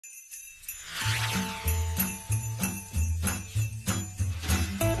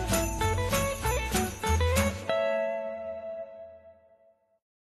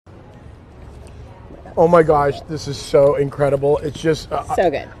Oh my gosh, this is so incredible. It's just So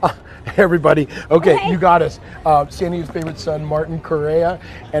good. Everybody, okay, Hey. you got us. Sandy's favorite son, Martin Correia,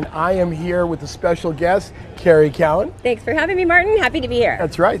 and I am here with a special guest, Carrie Cowan. Thanks for having me, Martin. Happy to be here.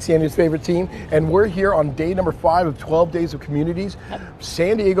 That's right, Sandy's favorite team, and we're here on day number 5 of 12 Days of Communities,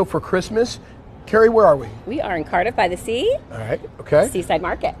 San Diego for Christmas. Carrie, where are we? We are in Cardiff by the Sea, All right, okay. Seaside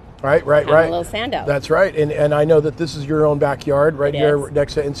Market. Right. Having a little sando. That's right, and I know that this is your own backyard right It here is.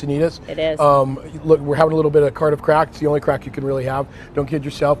 next to Encinitas. It is. Look, we're having a little bit of Cardiff Crack. It's the only crack you can really have. Don't kid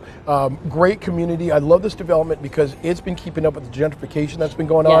yourself. Great community. I love this development because it's been keeping up with the gentrification that's been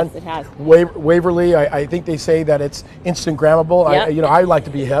going on. Yes, it has. Waverly, I think they say that it's Instagrammable. Yep. I like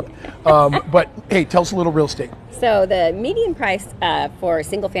to be hip. But hey, tell us a little real estate. So the median price for a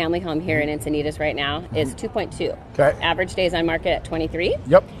single family home here in Encinitas right now is 2.2. Okay. Average days on market at 23.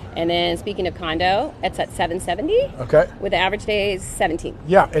 Yep. And then speaking of condo, it's at 770. Okay. With the average days 17.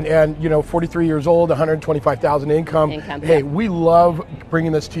 Yeah, and 43 years old, 125,000 income. Hey, yeah. we love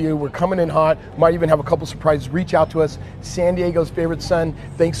bringing this to you. We're coming in hot. Might even have a couple surprises. Reach out to us. San Diego's favorite son.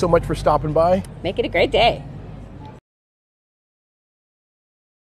 Thanks so much for stopping by. Make it a great day.